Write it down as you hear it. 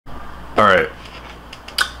All right,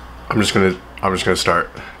 I'm just gonna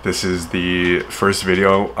start. This is the first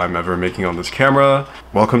video I'm ever making on this camera.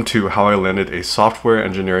 Welcome to how I landed a software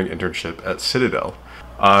engineering internship at Citadel.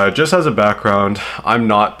 Just as a background, I'm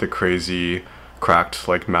not the crazy cracked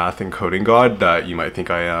like math and coding god that you might think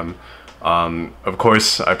I am. Of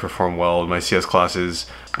course, I perform well in my CS classes,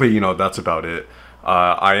 but you know, that's about it.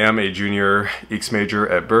 I am a junior EECS major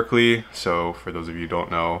at Berkeley, so for those of you who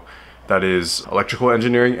don't know, that is electrical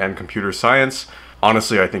engineering and computer science.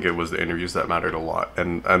 Honestly, I think it was the interviews that mattered a lot,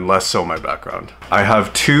 and less so my background. I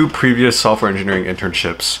have two previous software engineering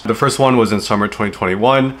internships. The first one was in summer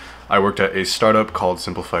 2021. I worked at a startup called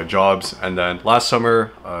Simplified Jobs, and then last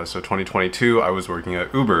summer, so 2022, I was working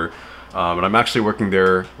at Uber. And I'm actually working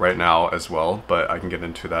there right now as well, but I can get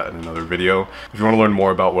into that in another video. If you want to learn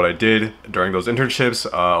more about what I did during those internships,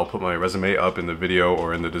 I'll put my resume up in the video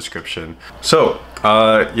or in the description. So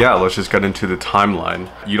yeah, let's just get into the timeline.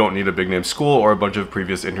 You don't need a big name school or a bunch of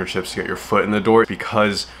previous internships to get your foot in the door,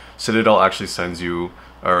 because Citadel actually sends you,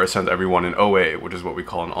 or sends everyone an OA, which is what we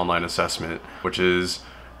call an online assessment, which is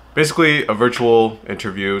basically a virtual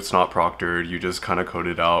interview. It's not proctored, you just kind of code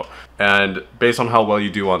it out. And based on how well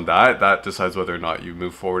you do on that, that decides whether or not you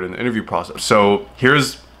move forward in the interview process. So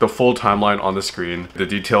here's the full timeline on the screen. The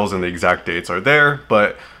details and the exact dates are there,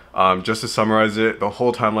 but just to summarize it, the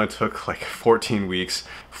whole timeline took like 14 weeks,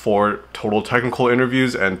 4 total technical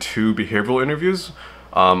interviews and 2 behavioral interviews.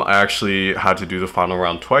 I actually had to do the final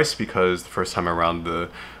round twice because the first time around the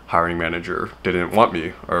hiring manager didn't want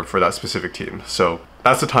me, or for that specific team. So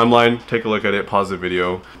that's the timeline. Take a look at it, pause the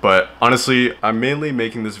video. But honestly, I'm mainly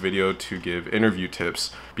making this video to give interview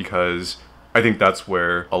tips because I think that's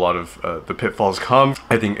where a lot of the pitfalls come.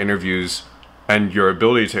 I think interviews and your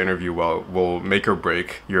ability to interview well will make or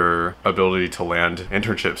break your ability to land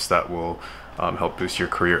internships that will help boost your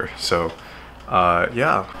career. So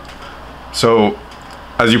yeah. So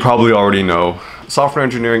as you probably already know, software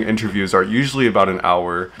engineering interviews are usually about an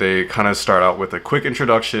hour. They kind of start out with a quick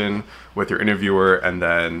introduction with your interviewer, and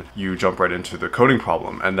then you jump right into the coding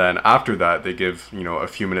problem. And then after that, they give, you know, a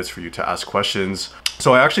few minutes for you to ask questions.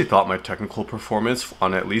 So I actually thought my technical performance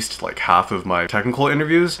on at least like half of my technical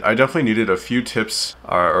interviews, I definitely needed a few tips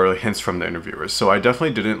or hints from the interviewers. So I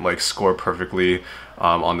definitely didn't like score perfectly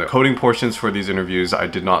on the coding portions for these interviews. I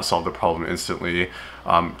did not solve the problem instantly.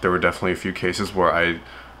 There were definitely a few cases where I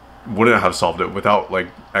wouldn't have solved it without like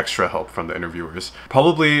extra help from the interviewers.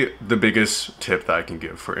 Probably the biggest tip that I can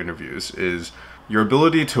give for interviews is your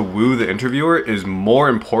ability to woo the interviewer is more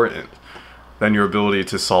important than your ability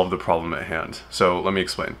to solve the problem at hand. So let me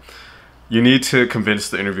explain. You need to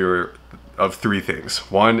convince the interviewer of 3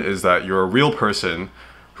 things. One is that you're a real person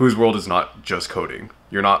whose world is not just coding.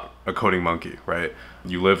 You're not a coding monkey, right?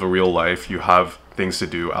 You live a real life, you have things to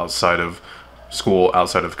do outside of school,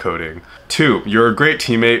 outside of coding. 2, you're a great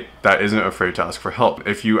teammate that isn't afraid to ask for help.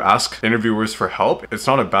 If you ask interviewers for help, it's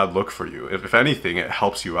not a bad look for you. If anything, it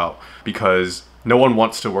helps you out, because no one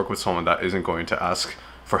wants to work with someone that isn't going to ask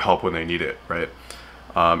for help when they need it, right?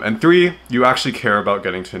 And 3, you actually care about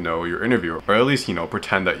getting to know your interviewer, or at least, you know,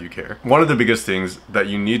 pretend that you care. One of the biggest things that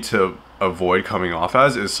you need to avoid coming off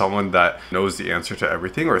as is someone that knows the answer to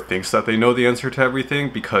everything or thinks that they know the answer to everything,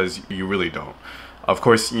 because you really don't. Of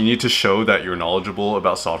course, you need to show that you're knowledgeable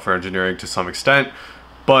about software engineering to some extent,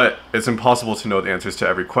 but it's impossible to know the answers to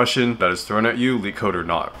every question that is thrown at you, leak code or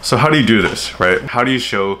not. So how do you do this, right? How do you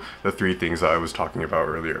show the 3 things that I was talking about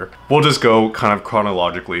earlier? We'll just go kind of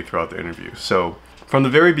chronologically throughout the interview. So from the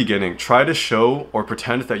very beginning, try to show or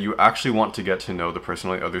pretend that you actually want to get to know the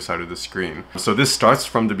person on the other side of the screen. So this starts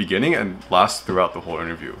from the beginning and lasts throughout the whole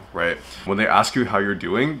interview, right? When they ask you how you're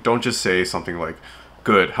doing, don't just say something like,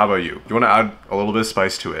 "Good, how about you?" You want to add a little bit of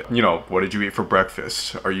spice to it. You know, what did you eat for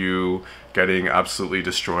breakfast? Are you getting absolutely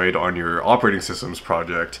destroyed on your operating systems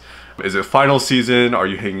project? Is it final season? Are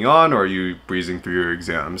you hanging on, or are you breezing through your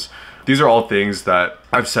exams? These are all things that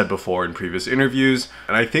I've said before in previous interviews,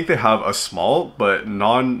 and I think they have a small but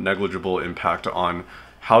non-negligible impact on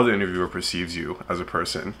how the interviewer perceives you as a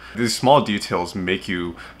person. These small details make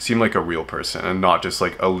you seem like a real person and not just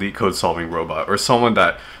like a leak code solving robot or someone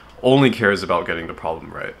that only cares about getting the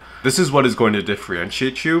problem right. This is what is going to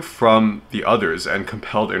differentiate you from the others and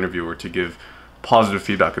compel the interviewer to give positive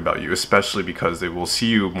feedback about you, especially because they will see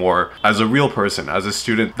you more as a real person, as a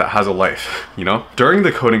student that has a life, you know? During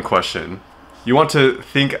the coding question, you want to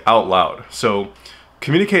think out loud. So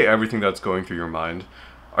communicate everything that's going through your mind.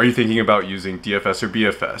 Are you thinking about using DFS or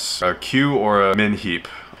BFS, a queue or a min heap,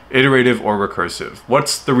 iterative or recursive?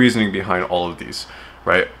 What's the reasoning behind all of these,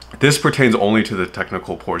 right? This pertains only to the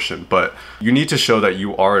technical portion, but you need to show that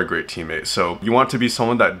you are a great teammate. So you want to be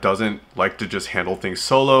someone that doesn't like to just handle things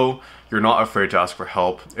solo. You're not afraid to ask for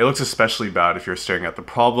help. It looks especially bad if you're staring at the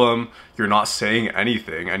problem, you're not saying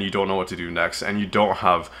anything, and you don't know what to do next, and you don't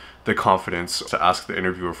have the confidence to ask the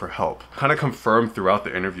interviewer for help. Kind of confirm throughout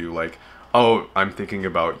the interview, like, oh, I'm thinking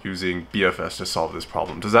about using BFS to solve this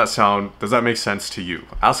problem. Does that make sense to you?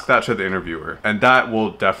 Ask that to the interviewer, and that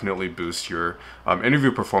will definitely boost your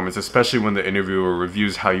interview performance, especially when the interviewer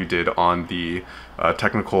reviews how you did on the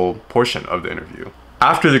technical portion of the interview.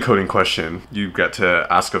 After the coding question, you get to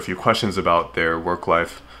ask a few questions about their work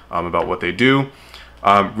life, about what they do.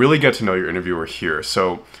 Really get to know your interviewer here.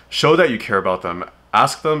 So show that you care about them.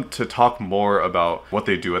 Ask them to talk more about what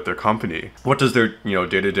they do at their company. What does their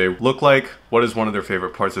day-to-day look like? What is one of their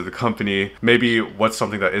favorite parts of the company? Maybe what's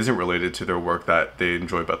something that isn't related to their work that they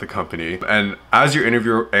enjoy about the company? And as your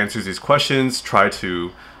interviewer answers these questions, try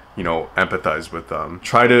to empathize with them.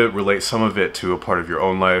 Try to relate some of it to a part of your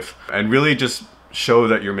own life, and really just show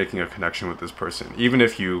that you're making a connection with this person, even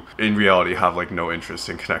if you in reality have like no interest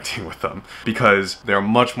in connecting with them, because they're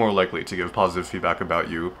much more likely to give positive feedback about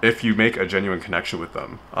you if you make a genuine connection with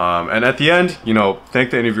them. And at the end,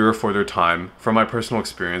 thank the interviewer for their time. From my personal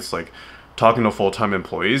experience, like talking to full-time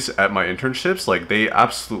employees at my internships, like they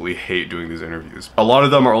absolutely hate doing these interviews. A lot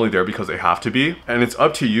of them are only there because they have to be, and it's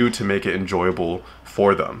up to you to make it enjoyable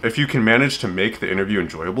for them. If you can manage to make the interview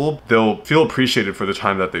enjoyable, they'll feel appreciated for the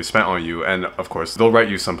time that they spent on you, and of course they'll write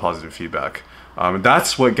you some positive feedback.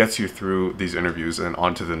 That's what gets you through these interviews and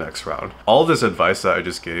on to the next round. All of this advice that I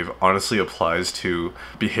just gave honestly applies to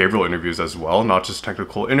behavioral interviews as well, not just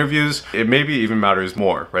technical interviews. It maybe even matters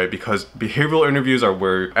more, right? Because behavioral interviews are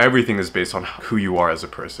where everything is based on who you are as a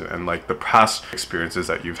person and like the past experiences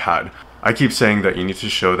that you've had. I keep saying that you need to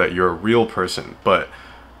show that you're a real person, but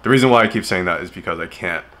the reason why I keep saying that is because I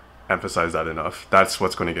can't emphasize that enough. That's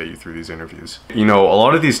what's going to get you through these interviews. A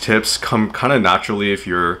lot of these tips come kind of naturally if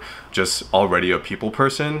you're just already a people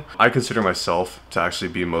person. I consider myself to actually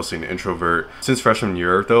be mostly an introvert. Since freshman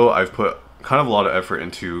year though, I've put kind of a lot of effort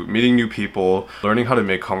into meeting new people, learning how to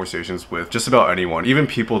make conversations with just about anyone, even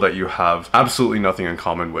people that you have absolutely nothing in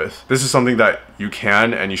common with. This is something that you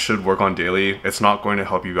can and you should work on daily. It's not going to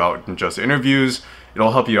help you out in just interviews.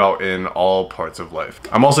 It'll help you out in all parts of life.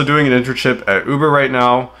 I'm also doing an internship at Uber right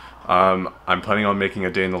now. I'm planning on making a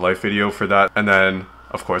day in the life video for that. And then,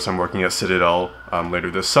 of course, I'm working at Citadel later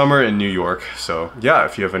this summer in New York. So yeah,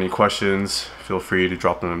 if you have any questions, feel free to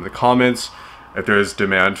drop them in the comments. If there's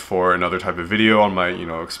demand for another type of video on my,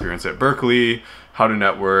 experience at Berkeley, how to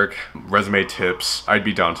network, resume tips, I'd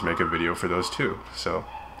be down to make a video for those too. So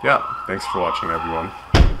yeah, thanks for watching, everyone.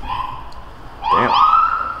 Damn.